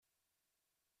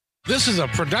This is a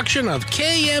production of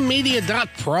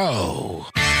KMmedia.pro.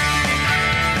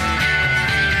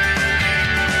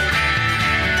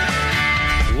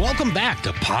 Welcome back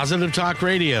to Positive Talk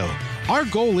Radio. Our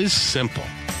goal is simple: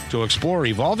 to explore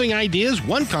evolving ideas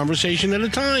one conversation at a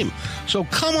time. So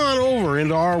come on over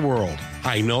into our world.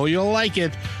 I know you'll like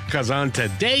it, because on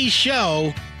today's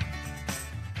show,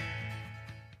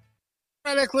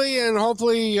 theoretically and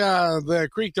hopefully the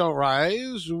creek don't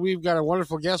rise, we've got a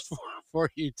wonderful guest for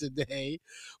you today.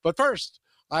 But first,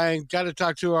 I got to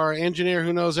talk to our engineer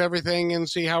who knows everything and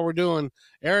see how we're doing.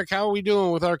 Eric, how are we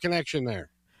doing with our connection there?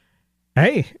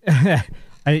 Hey,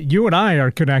 you and I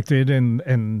are connected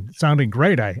and sounding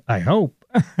great, I hope.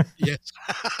 Yes.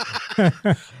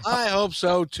 I hope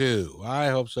so too.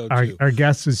 Our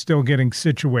guest is still getting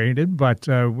situated, but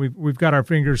we've got our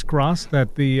fingers crossed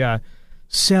that the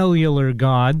cellular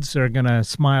gods are going to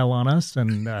smile on us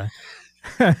and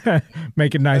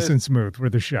make it nice and smooth for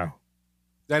the show.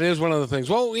 That is one of the things.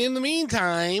 Well, in the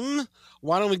meantime,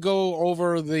 why don't we go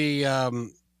over the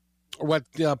what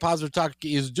Positive Talk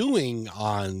is doing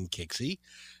on Kixie,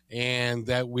 and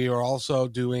that we are also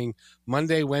doing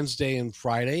Monday, Wednesday, and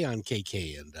Friday on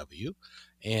KKNW,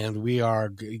 and we are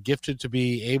gifted to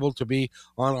be able to be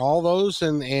on all those.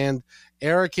 And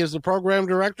Eric is the program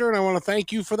director, and I want to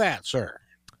thank you for that, sir.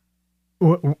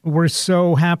 We're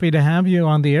so happy to have you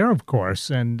on the air, of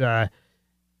course, and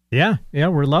yeah,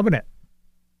 we're loving it.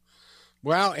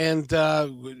 Well, and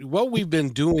what we've been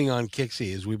doing on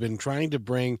Kixie is we've been trying to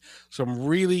bring some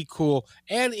really cool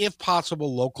and, if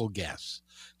possible, local guests,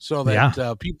 so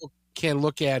that people can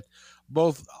look at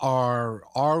both our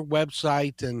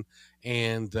website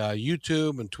and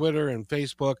YouTube and Twitter and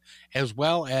Facebook, as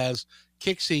well as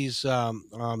Kixie's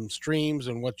streams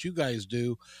and what you guys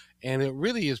do. And it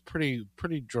really is pretty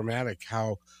dramatic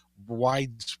how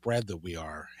widespread that we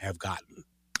have gotten.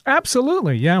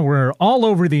 Absolutely. Yeah, we're all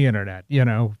over the internet,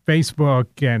 Facebook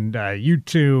and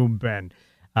YouTube and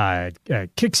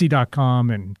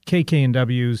Kixie.com and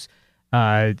KKNW's,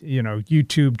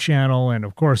 YouTube channel, and,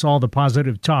 of course, all the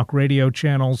Positive Talk radio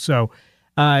channels. So,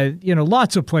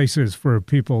 lots of places for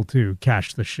people to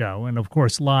catch the show. And, of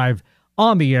course, live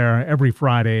on the air every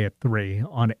Friday at 3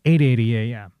 on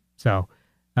 880 a.m. So,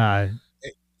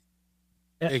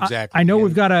 exactly. I know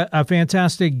we've got a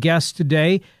fantastic guest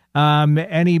today.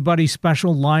 Anybody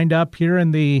special lined up here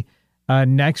in the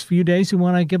next few days you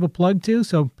want to give a plug to,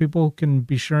 so people can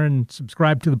be sure and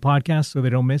subscribe to the podcast so they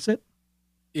don't miss it?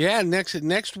 Yeah,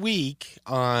 next week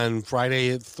on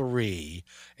Friday at 3,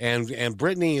 and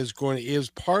Brittany is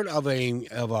part of a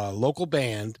local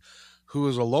band who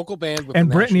is a local band with,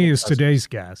 and Brittany is today's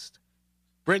guest.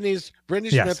 Brittany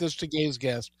Smith is today's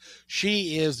guest.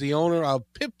 She is the owner of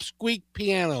PipSqueak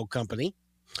Piano Company.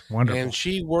 Wonderful. And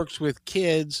she works with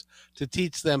kids to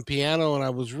teach them piano, and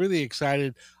I was really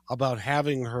excited about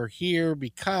having her here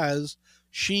because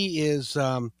she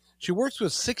works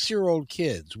with 6-year-old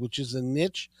kids, which is a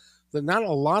niche that not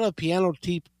a lot of piano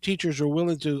teachers are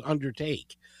willing to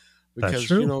undertake, because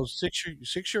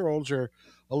 6-year-olds are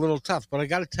a little tough. But I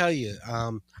got to tell you,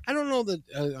 I don't know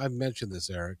that I've mentioned this,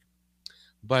 Eric,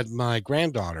 but my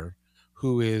granddaughter,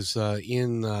 who is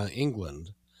in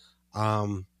England,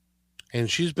 and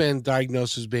she's been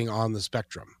diagnosed as being on the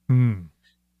spectrum. Mm.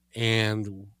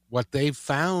 And what they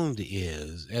found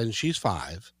is, and she's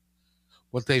 5,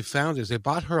 what they found is they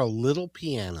bought her a little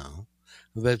piano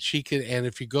that she could, and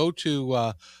if you go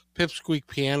to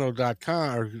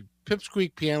PipSqueakPiano.com or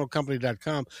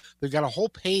PipSqueakPianoCompany.com, they've got a whole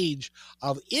page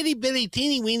of itty-bitty,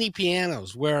 teeny-weeny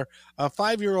pianos where a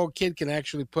 5-year-old kid can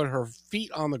actually put her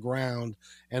feet on the ground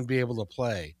and be able to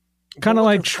play. Kind of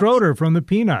like Schroeder from the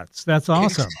Peanuts. That's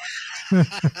awesome.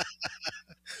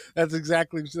 That's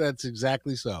exactly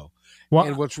so. Well,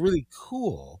 and what's really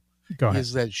cool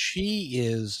is that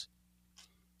she's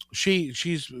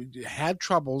had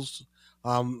troubles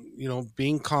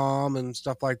being calm and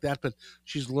stuff like that, but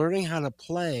she's learning how to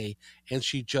play, and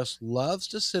she just loves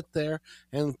to sit there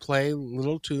and play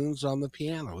little tunes on the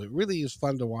piano. It really is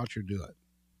fun to watch her do it.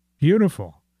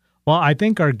 Beautiful. Well, I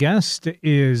think our guest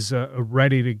is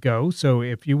ready to go. So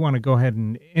if you want to go ahead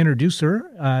and introduce her,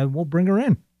 we'll bring her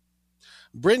in.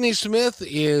 Brittany Smith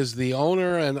is the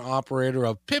owner and operator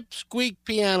of PipSqueak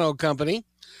Piano Company.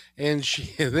 And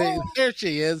there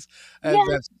she is,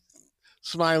 that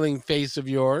smiling face of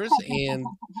yours. And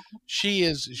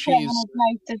she's nice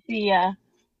to see you.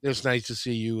 It's nice to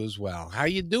see you as well. How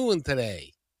you doing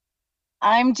today?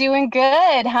 I'm doing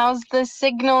good. How's the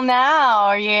signal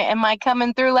now? Am I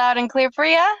coming through loud and clear for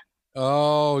you?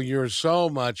 Oh, you're so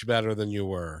much better than you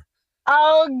were.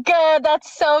 Oh, good.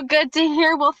 That's so good to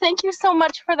hear. Well, thank you so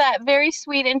much for that very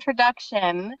sweet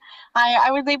introduction.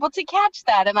 I was able to catch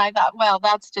that, and I thought, well,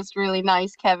 that's just really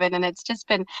nice, Kevin. And it's just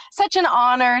been such an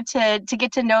honor to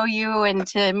get to know you and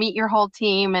to meet your whole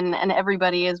team and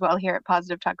everybody as well here at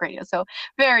Positive Talk Radio. So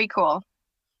very cool.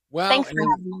 Well, Thanks for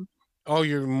and having me. oh,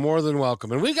 you're more than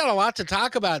welcome. And we got a lot to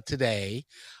talk about today.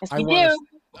 Yes, I we want to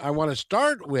do. I want to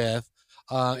start with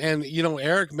and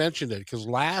Eric mentioned it because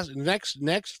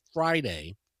next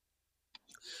Friday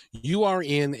you are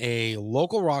in a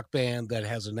local rock band that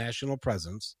has a national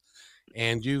presence,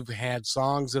 and you've had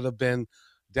songs that have been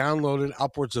downloaded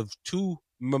upwards of 2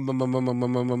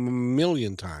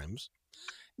 million times.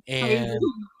 Crazy.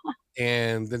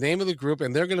 And the name of the group,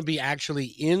 and they're going to be actually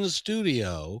in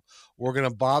studio. We're going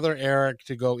to bother Eric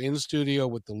to go in studio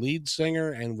with the lead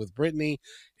singer and with Brittany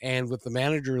and with the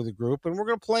manager of the group, and we're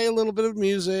going to play a little bit of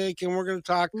music, and we're going to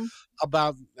talk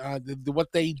about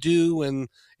what they do and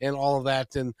all of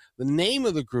that. And the name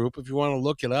of the group, if you want to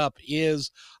look it up, is,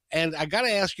 and I got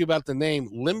to ask you about the name,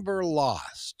 Limber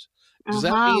Lost. Does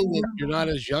that Uh-huh. mean that you're not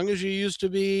as young as you used to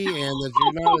be, and that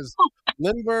you're not as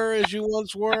limber as you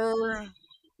once were?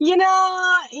 You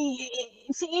know,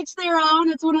 to each their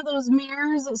own. It's one of those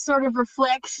mirrors that sort of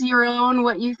reflects your own,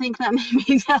 what you think that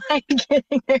maybe I'm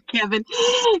getting there, Kevin.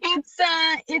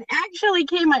 It actually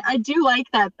came. I do like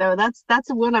that though. That's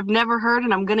one I've never heard,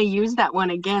 and I'm gonna use that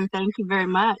one again. Thank you very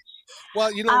much.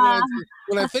 Well, Uh,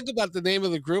 when I think about the name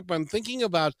of the group, I'm thinking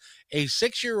about a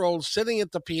 6-year-old sitting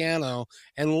at the piano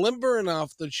and limber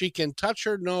enough that she can touch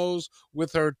her nose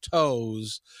with her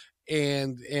toes,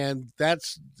 and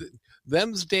that's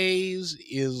them's days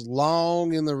is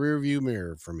long in the rearview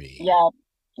mirror for me. yep,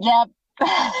 yep.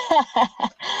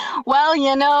 Well,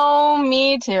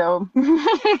 me too.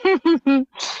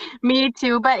 Me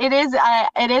too. But it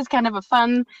is kind of a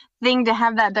fun thing to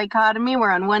have that dichotomy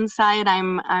where on one side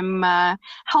I'm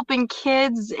helping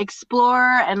kids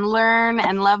explore and learn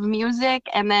and love music,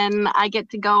 and then I get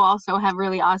to go also have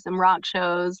really awesome rock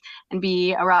shows and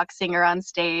be a rock singer on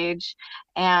stage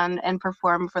and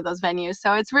perform for those venues.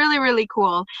 So it's really, really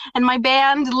cool. And my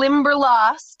band Limber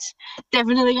Lost,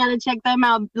 definitely got to check them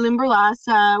out. Limber Lost.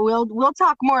 We'll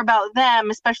talk more about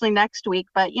them, especially next week.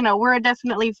 But we're a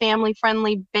definitely family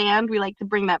friendly band. We like to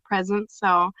bring that presence.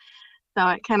 So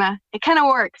it kind of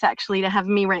works actually to have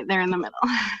me right there in the middle.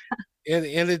 And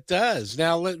it does.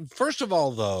 Now, first of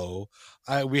all, though,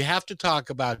 we have to talk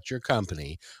about your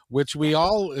company, which we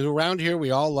all around here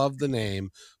we all love the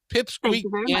name Thank PipSqueak you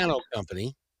very much. Piano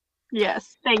Company.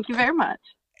 Yes, thank you very much.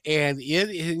 And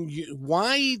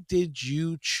why did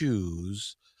you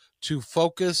choose to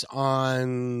focus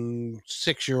on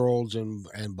 6-year-olds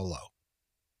and below?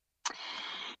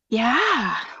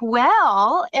 Yeah,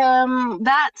 well,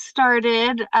 that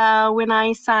started when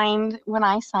I had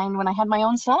my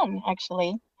own son,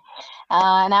 actually.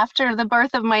 And after the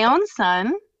birth of my own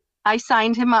son, I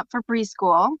signed him up for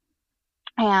preschool.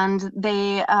 And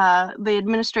the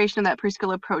administration of that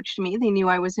preschool approached me. They knew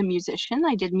I was a musician.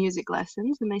 I did music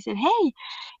lessons, and they said, "Hey,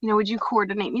 would you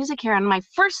coordinate music here?" And my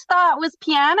first thought was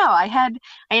piano. I had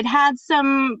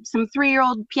some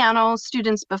 3-year-old piano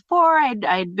students before.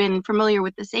 I'd been familiar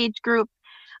with this age group.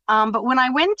 But when I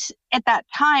went at that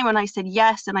time, and I said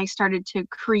yes, and I started to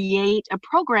create a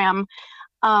program,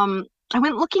 I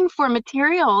went looking for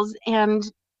materials,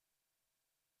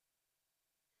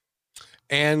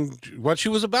 And what she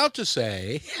was about to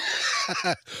say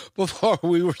before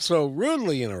we were so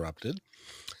rudely interrupted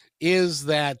is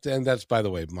that, and that's, by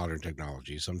the way, modern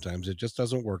technology. Sometimes it just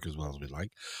doesn't work as well as we'd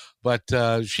like. But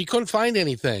she couldn't find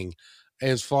anything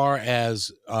as far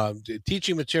as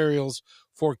teaching materials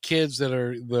for kids that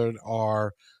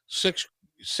are 6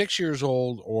 years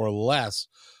old or less,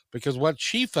 because what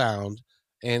she found,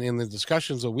 and in the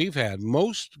discussions that we've had,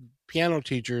 most piano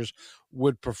teachers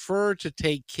would prefer to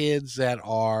take kids that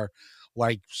are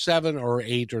like 7 or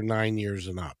 8 or 9 years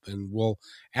and up. And we'll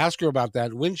ask her about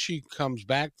that when she comes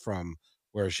back from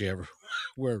wherever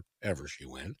she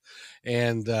went.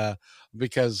 And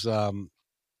because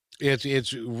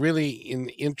it's really an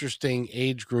interesting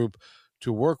age group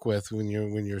to work with when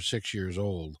you're 6 years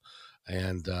old.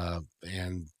 And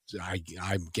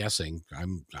I'm guessing,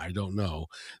 I don't know.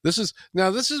 This is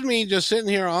me just sitting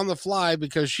here on the fly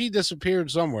because she disappeared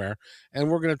somewhere, and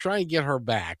we're going to try and get her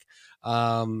back.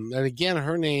 And again,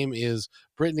 her name is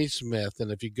Brittany Smith.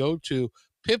 And if you go to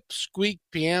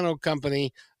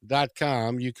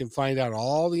PipSqueakPianoCompany.com, you can find out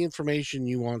all the information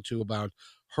you want to about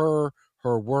her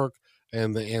work,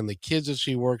 and the kids that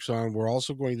she works on. We're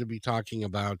also going to be talking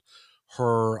about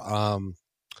her.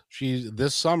 She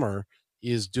this summer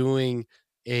is doing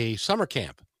a summer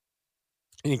camp,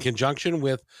 in conjunction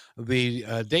with the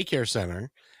daycare center,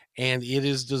 and it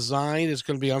is designed. It's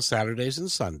going to be on Saturdays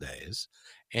and Sundays,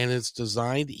 and it's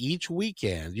designed each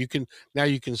weekend. You can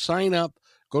sign up.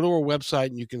 Go to our website,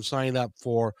 and you can sign up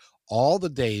for all the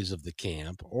days of the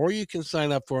camp, or you can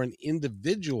sign up for an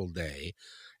individual day.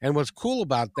 And what's cool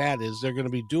about that is they're going to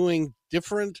be doing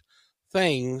different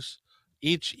things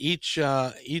each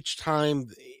time,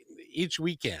 each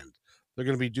weekend. They're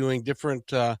going to be doing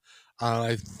different.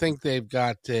 I think they've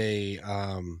got a.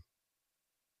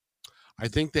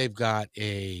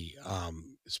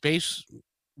 Space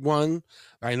one.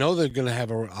 I know they're going to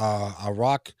have a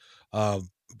rock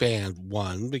band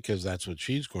one, because that's what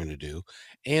she's going to do,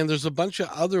 and there's a bunch of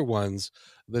other ones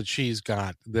that she's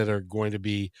got that are going to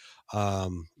be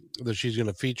that she's going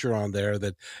to feature on there.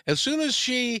 That as soon as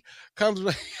she comes.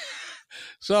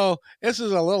 So this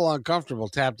is a little uncomfortable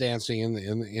tap dancing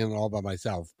in all by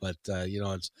myself, but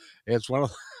it's one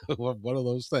of one of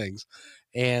those things.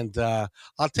 And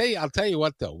I'll tell you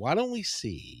what though. Why don't we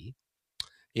see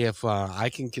if I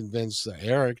can convince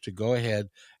Eric to go ahead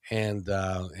and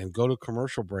go to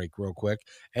commercial break real quick,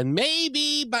 and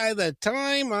maybe by the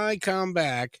time I come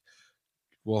back,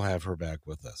 we'll have her back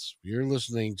with us. You're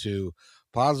listening to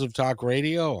Positive Talk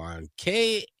Radio on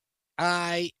KIXI.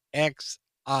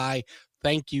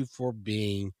 Thank you for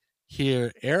being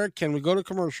here. Eric, can we go to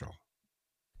commercial?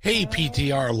 Hey,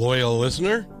 PTR loyal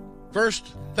listener.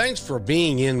 First, thanks for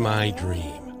being in my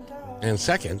dream. And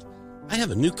second, I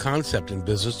have a new concept in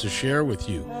business to share with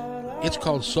you. It's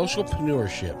called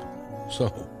socialpreneurship. So,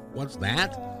 what's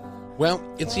that? Well,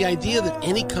 it's the idea that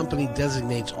any company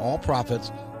designates all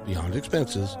profits beyond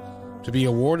expenses to be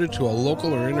awarded to a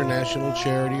local or international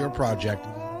charity or project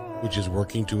which is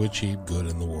working to achieve good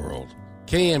in the world.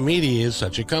 KM Media is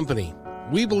such a company.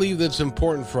 We believe that it's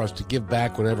important for us to give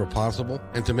back whenever possible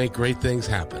and to make great things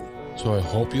happen. So I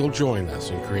hope you'll join us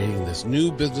in creating this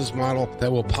new business model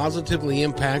that will positively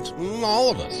impact all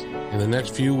of us. In the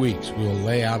next few weeks, we will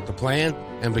lay out the plan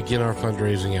and begin our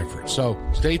fundraising efforts. So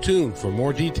stay tuned for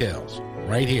more details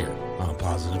right here on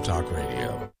Positive Talk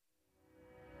Radio.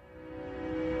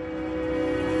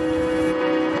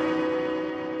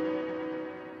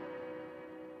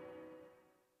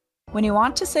 When you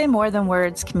want to say more than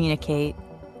words communicate,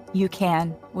 you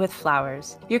can with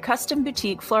flowers. Your custom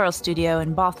boutique floral studio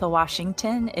in Bothell,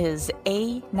 Washington is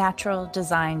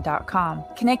anaturaldesign.com,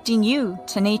 connecting you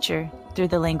to nature through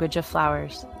the language of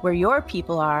flowers. Where your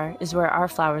people are is where our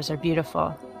flowers are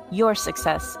beautiful. Your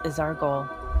success is our goal.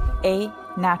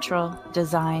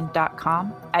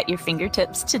 anaturaldesign.com at your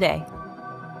fingertips today.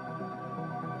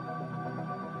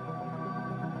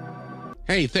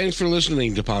 Hey, thanks for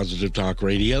listening to Positive Talk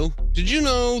Radio. Did you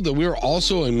know that we're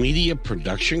also a media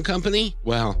production company?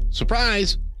 Well,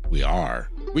 surprise, we are.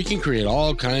 We can create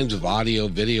all kinds of audio,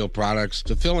 video products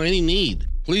to fill any need.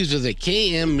 Please visit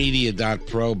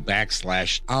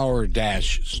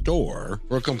kmmedia.pro/our-store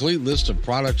for a complete list of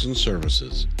products and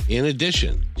services. In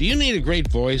addition, do you need a great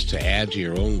voice to add to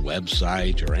your own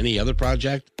website or any other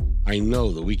project? I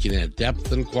know that we can add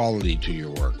depth and quality to your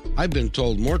work. I've been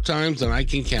told more times than I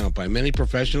can count by many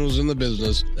professionals in the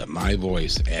business that my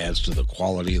voice adds to the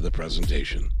quality of the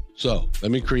presentation. So, let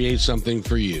me create something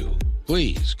for you.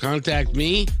 Please contact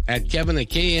me at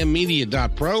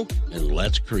kevin@kmmedia.pro and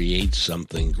let's create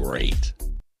something great.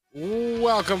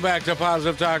 Welcome back to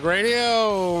Positive Talk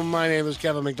Radio. My name is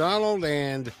Kevin McDonald,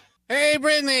 and hey,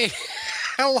 Brittany.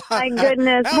 Hello. My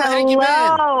goodness.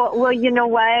 Hello. Well, you know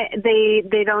what?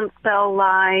 They don't spell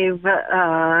live,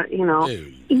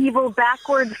 evil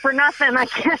backwards for nothing, I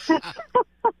guess.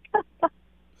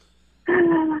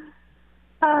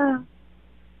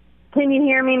 Can you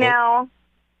hear me now?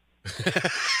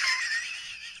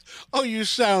 Oh, you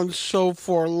sound so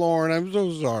forlorn. I'm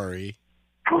so sorry.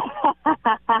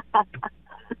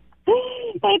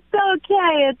 It's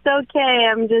okay. It's okay.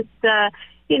 I'm just, a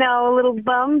little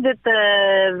bummed at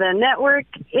the network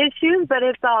issues, but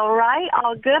it's all right.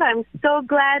 All good. I'm so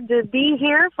glad to be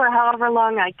here for however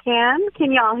long I can.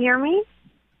 Can y'all hear me?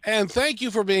 And thank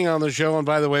you for being on the show. And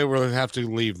by the way, we'll have to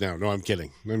leave now. No, I'm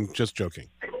kidding. I'm just joking.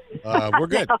 We're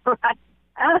good. All right.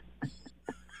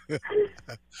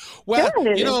 Well,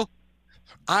 good.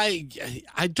 I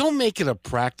don't make it a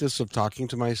practice of talking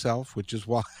to myself, which is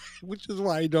why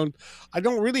I don't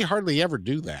really hardly ever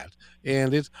do that.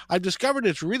 And I've discovered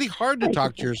it's really hard to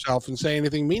talk to yourself and say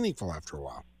anything meaningful after a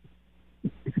while.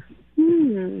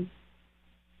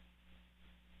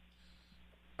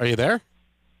 Are you there?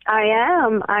 I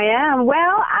am. Well,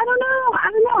 I don't know.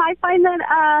 I find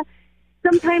that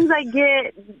sometimes I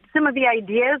get some of the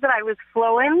ideas that I was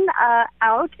flowing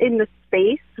out in the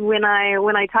space when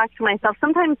I talk to myself.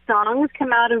 Sometimes songs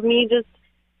come out of me just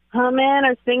humming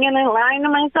or singing and lying to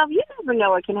myself. You never know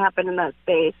what can happen in that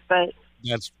space, but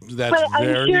That's I'm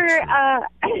very sure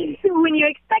true. when you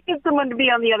expected someone to be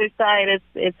on the other side,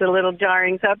 it's a little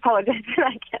jarring. So I apologize for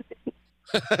that, Kevin.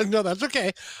 No, that's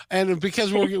okay. And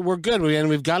because we're good, and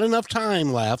we've got enough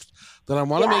time left, that I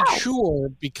want to make sure,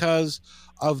 because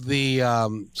of the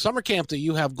summer camp that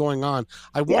you have going on,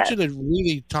 I want you to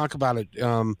really talk about it.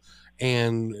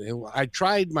 And I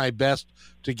tried my best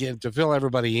to fill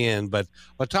everybody in, but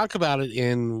talk about it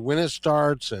in when it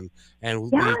starts and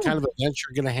the kind of events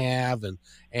you're going to have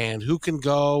and who can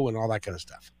go and all that kind of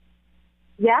stuff.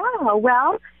 Yeah,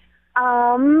 well,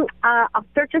 I'll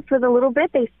start just with a little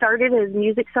bit. They started as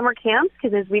music summer camps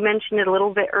because, as we mentioned it a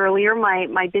little bit earlier,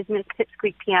 my business,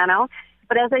 PipSqueak Piano.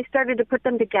 But as I started to put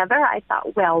them together, I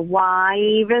thought, well, why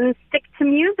even stick to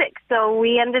music? So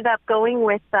we ended up going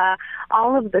with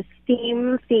all of the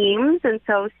STEAM themes. And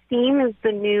so STEAM is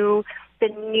the new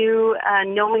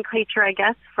nomenclature, I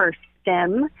guess, for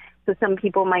STEM. So some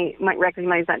people might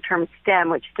recognize that term STEM,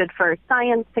 which stood for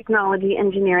science, technology,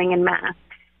 engineering, and math.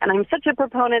 And I'm such a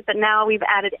proponent that now we've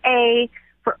added A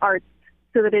for arts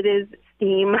so that it is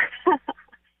STEAM.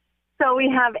 So we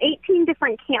have 18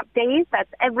 different camp days.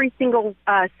 That's every single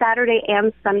Saturday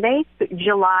and Sunday,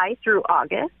 July through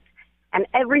August. And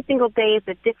every single day is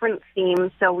a different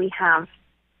theme. So we have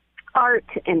art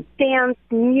and dance,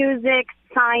 music,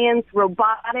 science,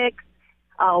 robotics,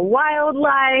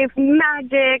 wildlife,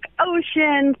 magic,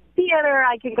 ocean, theater.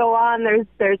 I can go on.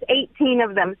 There's 18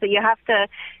 of them. So you have to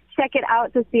check it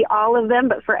out to see all of them.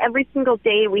 But for every single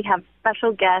day, we have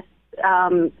special guest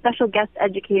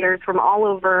educators from all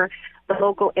over the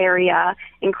local area,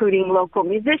 including local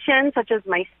musicians such as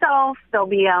myself. There'll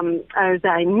be there's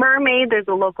a mermaid, there's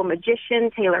a local magician,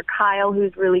 Taylor Kyle,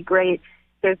 who's really great.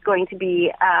 There's going to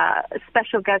be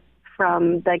special guests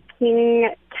from the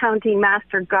King County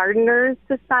Master Gardeners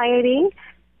Society.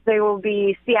 There will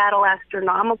be Seattle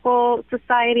Astronomical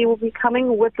Society will be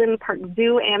coming, Woodland Park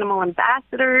Zoo Animal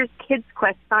Ambassadors, Kids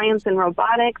Quest Science and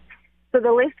Robotics. So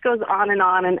the list goes on,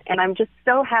 and I'm just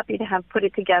so happy to have put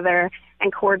it together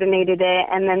and coordinated it.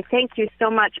 And then thank you so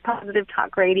much, Positive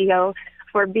Talk Radio,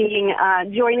 for being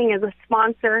joining as a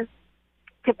sponsor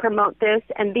to promote this.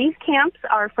 And these camps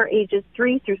are for ages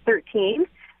 3 through 13,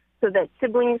 so that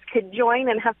siblings could join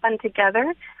and have fun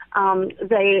together.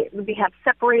 We have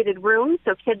separated rooms,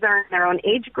 so kids are in their own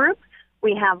age group.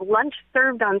 We have lunch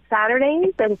served on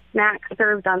Saturdays and snacks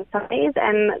served on Sundays.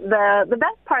 And the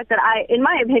best part that in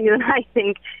my opinion, I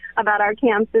think about our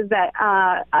camps is that,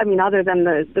 other than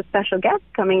the special guests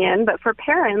coming in, but for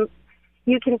parents,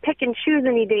 you can pick and choose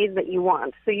any days that you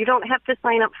want. So you don't have to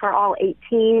sign up for all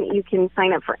 18. You can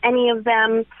sign up for any of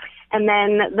them. And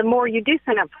then the more you do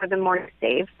sign up for, the more you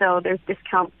save. So there's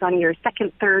discounts on your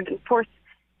second, third, and fourth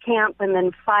camp, and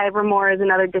then 5 or more is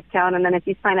another discount, and then if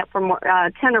you sign up for more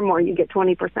 10 or more, you get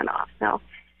 20% off. So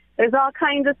there's all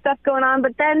kinds of stuff going on.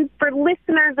 But then for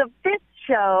listeners of this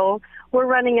show, we're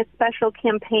running a special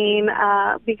campaign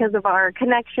because of our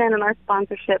connection and our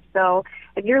sponsorship. So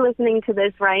if you're listening to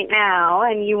this right now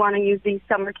and you want to use these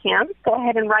summer camps, go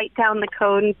ahead and write down the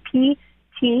code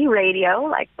PT Radio,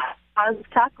 like Positive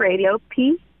Talk Radio,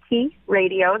 PT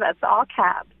Radio. That's all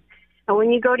caps. And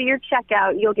when you go to your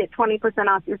checkout, you'll get 20%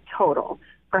 off your total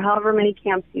for however many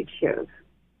camps you choose.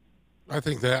 I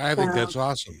think that's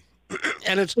awesome.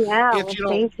 And it's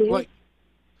thank you.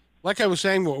 Like I was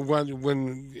saying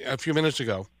when a few minutes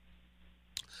ago,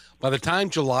 by the time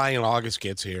July and August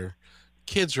gets here,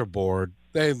 kids are bored.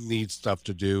 They need stuff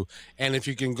to do. And if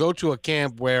you can go to a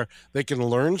camp where they can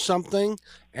learn something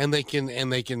and they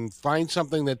can find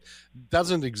something that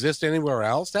doesn't exist anywhere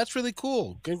else, that's really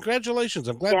cool. Congratulations.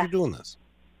 I'm glad you're doing this.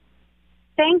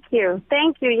 Thank you.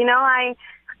 You know,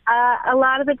 a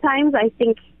lot of the times I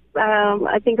think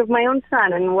of my own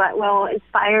son and what will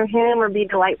inspire him or be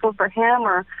delightful for him,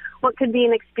 or what could be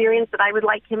an experience that I would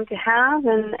like him to have.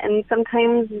 And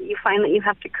sometimes you find that you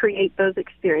have to create those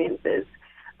experiences.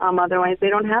 Otherwise, they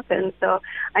don't happen. So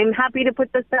I'm happy to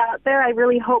put this out there. I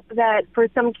really hope that for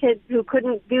some kids who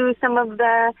couldn't do some of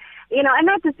the, and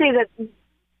not to say that a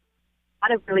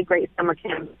lot of really great summer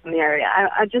camps in the area.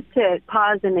 I just to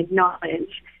pause and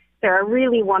acknowledge there are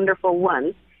really wonderful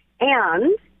ones.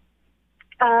 And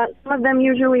some of them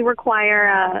usually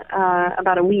require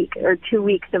about a week or 2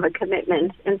 weeks of a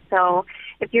commitment. And so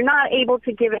if you're not able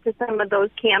to give it to some of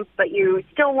those camps, but you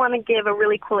still want to give a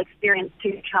really cool experience to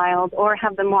your child or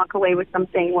have them walk away with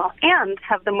something, and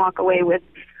have them walk away with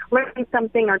learning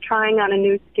something or trying on a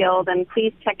new skill, then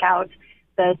please check out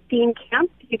the STEAM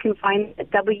camps. You can find it at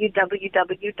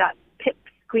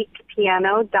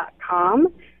www.pipsqueakpiano.com.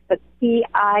 That's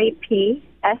PIPSQEAK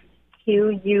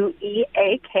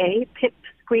PipSqueak,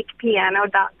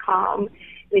 PipSqueakPiano.com. And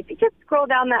if you just scroll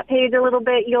down that page a little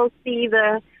bit, you'll see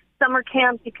the summer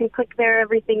camps. You can click there.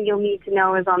 Everything you'll need to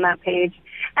know is on that page.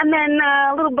 And then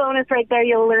a little bonus right there,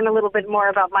 you'll learn a little bit more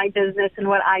about my business and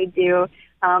what I do,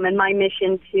 and my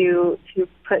mission to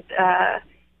put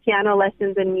piano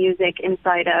lessons and music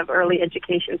inside of early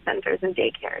education centers and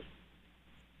daycares.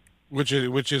 Which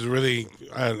is really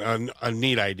a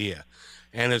neat idea,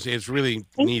 and it's really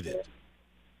needed.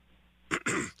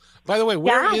 By the way,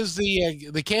 where is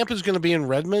the camp is going to be in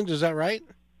Redmond? Is that right?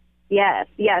 Yes.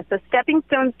 So Stepping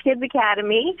Stones Kids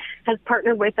Academy has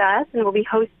partnered with us and will be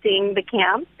hosting the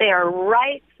camp. They are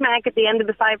right smack at the end of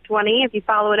the 520 if you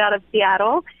follow it out of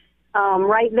Seattle.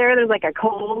 Right there's like a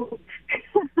Kohl's.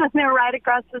 They're right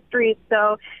across the street.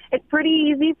 So it's pretty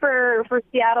easy for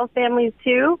Seattle families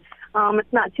too.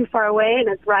 It's not too far away, and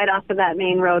it's right off of that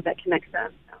main road that connects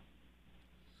us.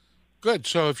 Good.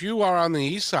 So if you are on the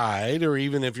east side, or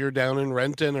even if you're down in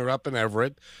Renton or up in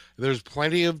Everett, there's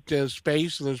plenty of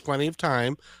space and there's plenty of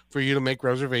time for you to make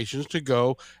reservations to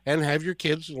go and have your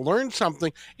kids learn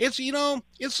something. It's,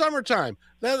 it's summertime.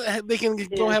 They can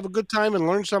go have a good time and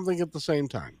learn something at the same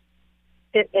time.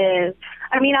 It is.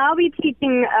 I mean, I'll be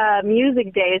teaching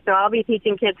music day, so I'll be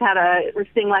teaching kids how to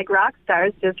sing like rock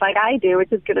stars, just like I do,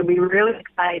 which is going to be really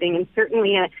exciting and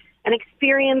certainly an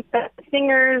experience that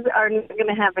singers are not going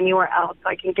to have anywhere else. So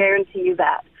I can guarantee you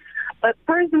that. But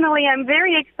personally, I'm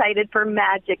very excited for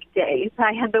Magic Days.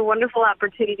 I had the wonderful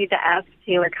opportunity to ask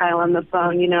Taylor Kyle on the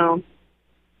phone,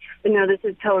 this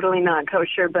is totally not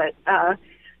kosher, but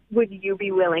would you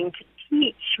be willing to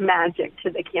teach magic to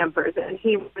the campers? And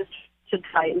he was to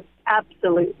tell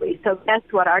absolutely. So guess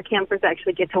what? Our campers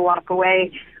actually get to walk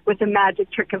away with a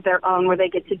magic trick of their own where they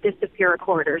get to disappear a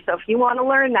quarter. So if you want to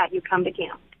learn that, you come to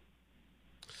camp.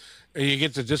 You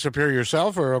get to disappear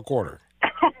yourself or a quarter?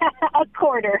 A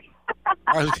quarter.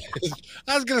 I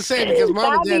was going to say, because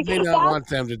mom and dad may not want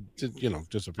them to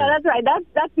disappear. Oh, that's right.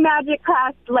 That's magic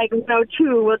class,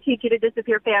 2 will teach you to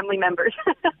disappear family members.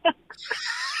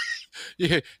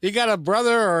 You got a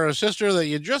brother or a sister that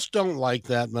you just don't like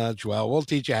that much. Well, we'll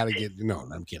teach you how to get. No,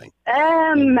 I'm kidding.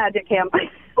 Magic camp.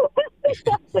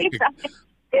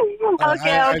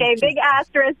 Okay. Big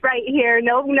asterisk right here.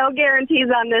 No guarantees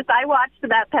on this. I watched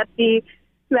that Pepsi.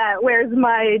 That where's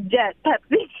my jet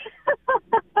Pepsi?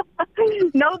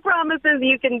 No promises.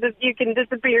 You can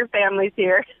disappear families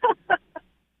here.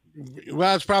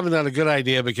 Well, it's probably not a good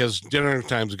idea because dinner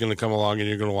time is going to come along and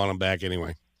you're going to want them back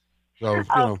anyway. So,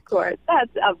 of course.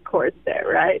 That's of course there,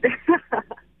 right?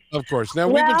 Of course. Now,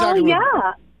 we've been talking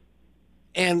about...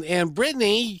 And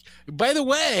Brittany, by the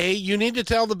way, you need to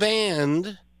tell the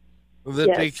band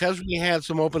that because we had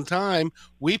some open time,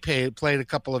 we played a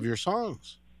couple of your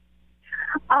songs.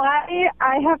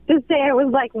 I have to say, I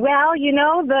was like, well,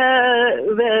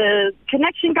 the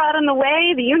connection got in the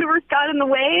way, the universe got in the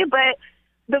way, but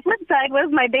the flip side was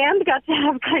my band got to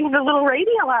have kind of a little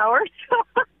radio hour.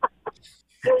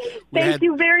 Thank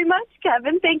you very much,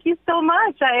 Kevin. Thank you so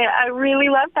much. I really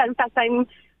love that. In fact,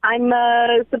 I'm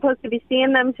supposed to be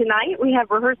seeing them tonight. We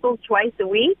have rehearsals twice a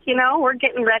week. We're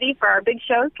getting ready for our big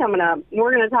shows coming up.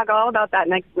 We're going to talk all about that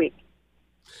next week.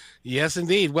 Yes,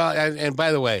 indeed. Well, and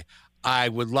by the way, I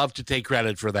would love to take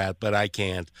credit for that, but I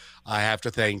can't. I have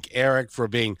to thank Eric for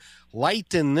being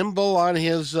light and nimble on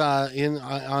his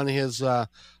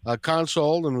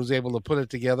console and was able to put it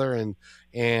together.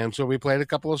 And so we played a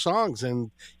couple of songs,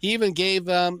 and he even gave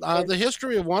the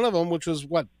history of one of them, which was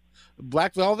what,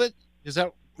 Black Velvet? Is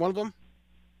that one of them?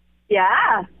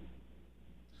 Yeah.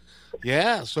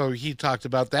 Yeah. So he talked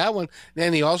about that one,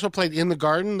 and he also played In the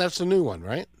Garden. That's the new one,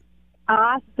 right?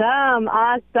 Awesome.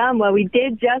 Well, we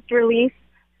did just release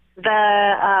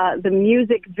the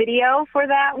music video for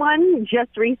that one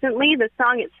just recently. The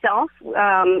song itself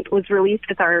was released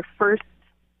with our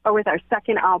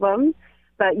second album.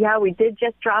 But yeah, we did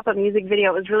just drop a music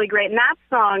video. It was really great. And that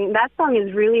song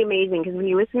is really amazing because when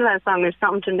you listen to that song, there's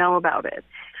something to know about it.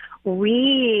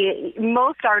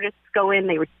 Most artists go in,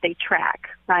 they track,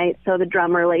 right? So the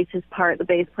drummer lays his part, the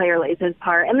bass player lays his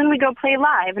part, and then we go play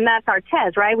live, and that's our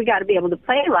test, right? We got to be able to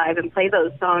play live and play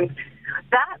those songs.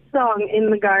 That song, In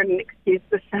the Garden, excuse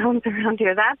the sounds around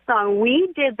here, that song,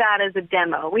 we did that as a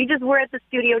demo. We just were at the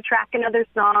studio tracking other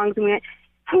songs, and we went,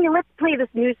 hey, let's play this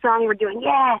new song we're doing.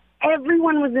 Yeah,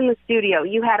 everyone was in the studio.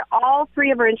 You had all 3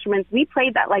 of our instruments. We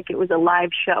played that like it was a live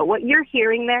show. What you're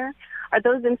hearing there are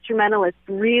those instrumentalists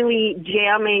really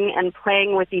jamming and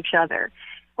playing with each other.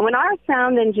 And when our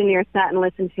sound engineer sat and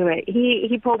listened to it,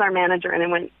 he pulled our manager in and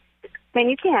went, man,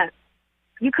 you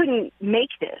couldn't make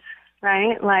this,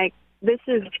 right? Like, this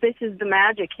is the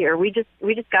magic here. We just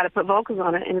got to put vocals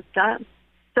on it, and it's done.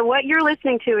 So what you're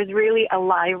listening to is really a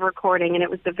live recording, and it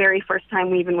was the very first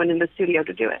time we even went in the studio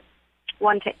to do it.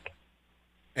 One take.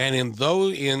 And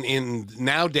in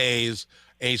nowadays,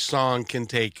 a song can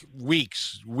take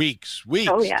weeks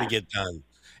to get done.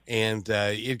 And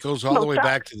it goes all the way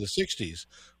back to the 60s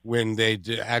when they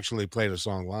actually played a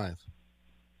song live.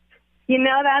 You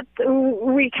know,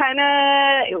 we kind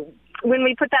of, when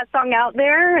we put that song out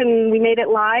there and we made it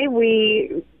live,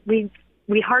 we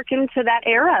hearkened to that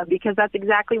era because that's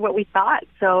exactly what we thought.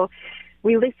 So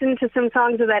we listened to some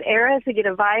songs of that era to get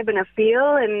a vibe and a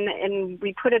feel, and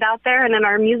we put it out there. And in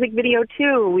our music video,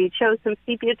 too, we chose some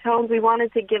sepia tones. We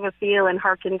wanted to give a feel and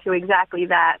hearken to exactly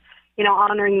that, you know,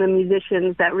 honoring the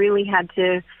musicians that really had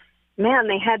to,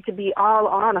 they had to be all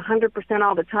on 100%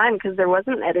 all the time because there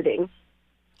wasn't editing.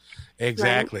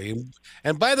 Exactly. Right.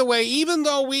 And by the way, even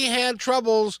though we had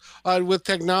troubles with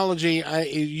technology,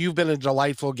 you've been a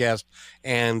delightful guest,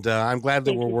 and I'm glad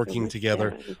that we're working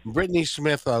together. Brittany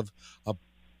Smith of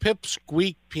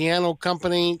PipSqueak Piano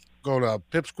Company. Go to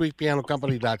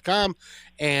PipSqueakPianoCompany.com,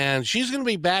 and she's going to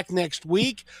be back next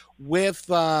week with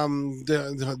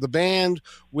the band,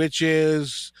 which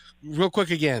is, real quick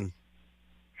again,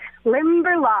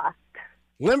 Limberlost.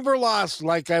 Limberlost,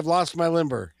 like I've lost my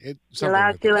limber. And if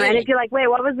you're like, wait,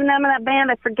 what was the name of that band?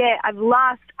 I forget. I've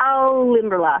lost. Oh,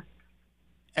 Limberlost.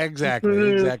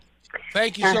 Exactly, exactly.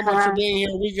 Thank you so much for being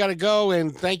here. We got to go,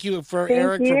 and thank you for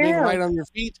Eric for being right on your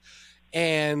feet.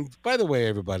 And by the way,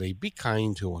 everybody, be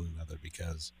kind to one another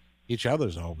because each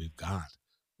other's all we've got.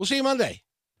 We'll see you Monday.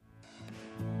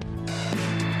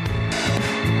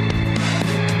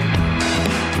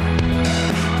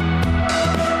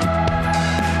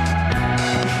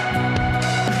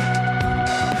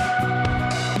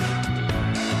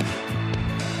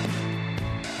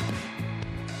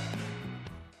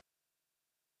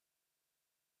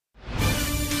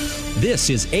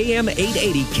 This is AM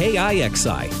 880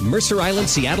 KIXI, Mercer Island,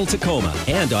 Seattle, Tacoma,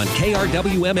 and on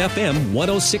KRWM-FM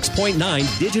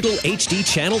 106.9 Digital HD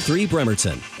Channel 3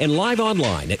 Bremerton, and live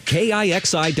online at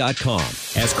KIXI.com.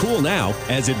 As cool now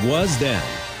as it was then.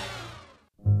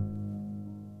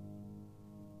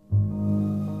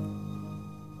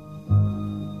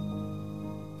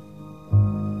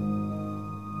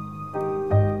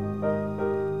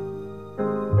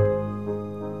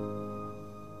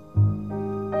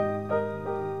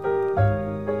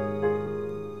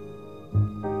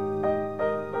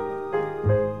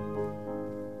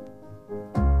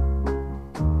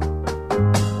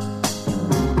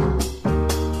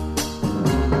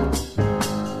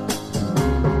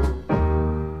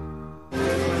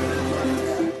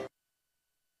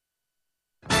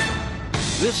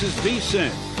 This is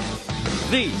VSiN,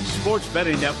 the Sports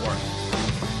Betting Network.